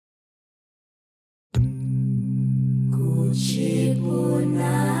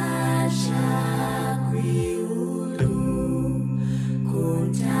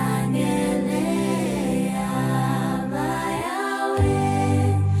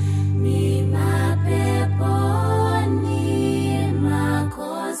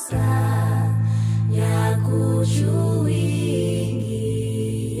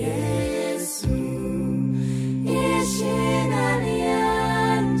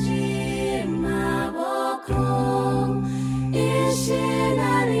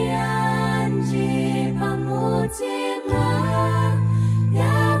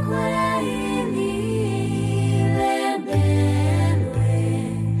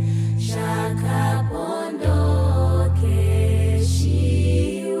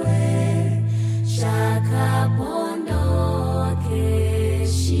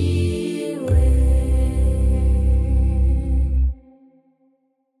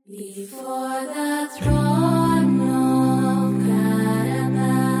Before the throne of God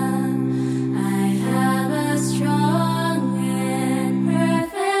above, I have a strong and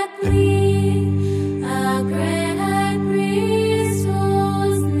perfect plea, a great high priest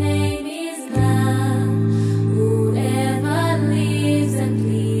whose name is love, whoever lives and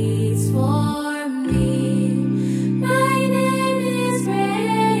pleads for me. My name is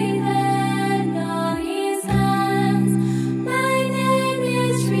graven on his hands, my name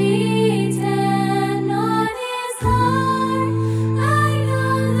is written on his heart. I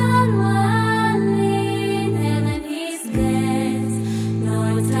know that one in heaven he stands, no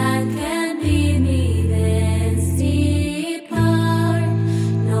tongue can beat me thence depart,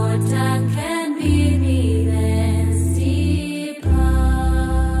 no tongue can beat me thence depart.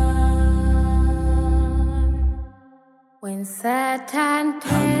 When Satan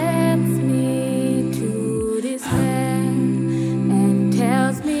tempts me to despair and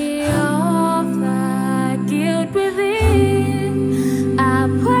tells me of the guilt within,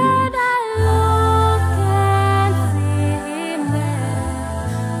 upward I look and see him there,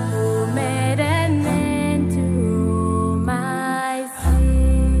 who made an end to my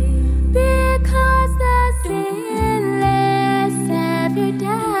sin. Because the sinless Savior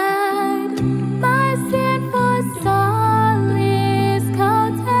died, my sinful soul is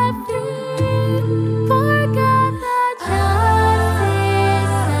counted free. For God the just is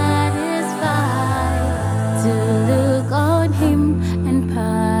satisfied to look on him and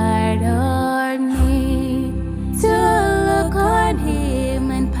pardon me, to look on him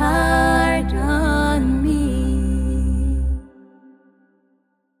and pardon me.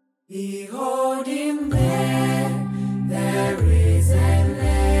 Behold him there is a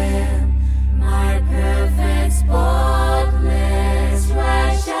Lamb, my perfect, spotless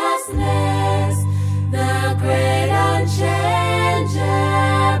righteousness, the great unchangeable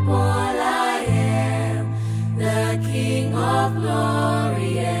I am, the King of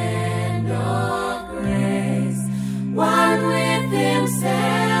glory and of grace. One with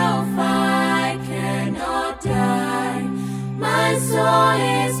himself I cannot die, my soul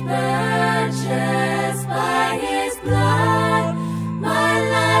is purchased by his blood, my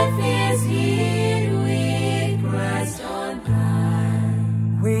life is hid with Christ on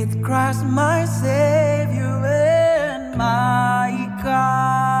high. With Christ my Savior and my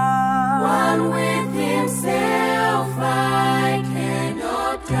God. One with himself I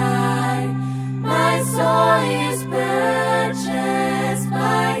cannot die, my soul is purchased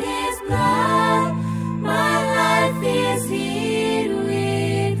by his blood, my life is hid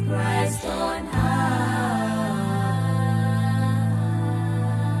with Christ on high.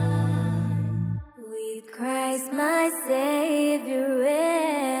 With Christ my Savior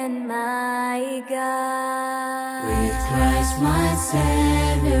and my God. With Christ my Savior